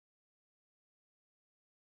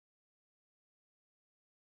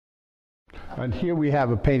And here we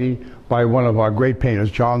have a painting by one of our great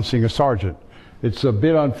painters, John Singer Sargents. It's a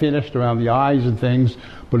bit unfinished around the eyes and things,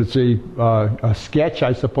 but it's a sketch,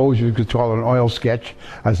 I suppose you could call it an oil sketch,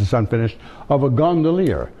 as it's unfinished, of a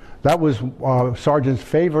gondolier. That was Sargent's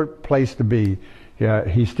favorite place to be.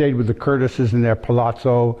 He stayed with the Curtises in their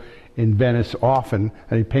palazzo in Venice often,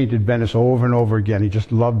 and he painted Venice over and over again. He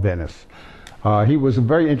just loved Venice. He was a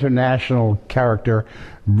very international character.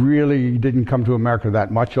 Really didn't come to America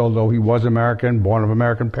that much, although he was American, born of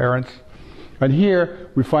American parents. And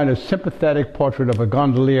here we find a sympathetic portrait of a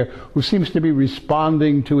gondolier who seems to be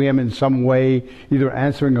responding to him in some way, either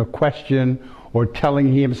answering a question or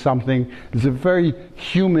telling him something. It's a very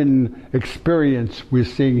human experience we're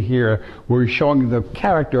seeing here, where he's showing the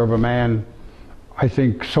character of a man, I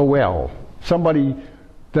think, so well. Somebody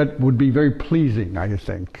that would be very pleasing, I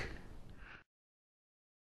think.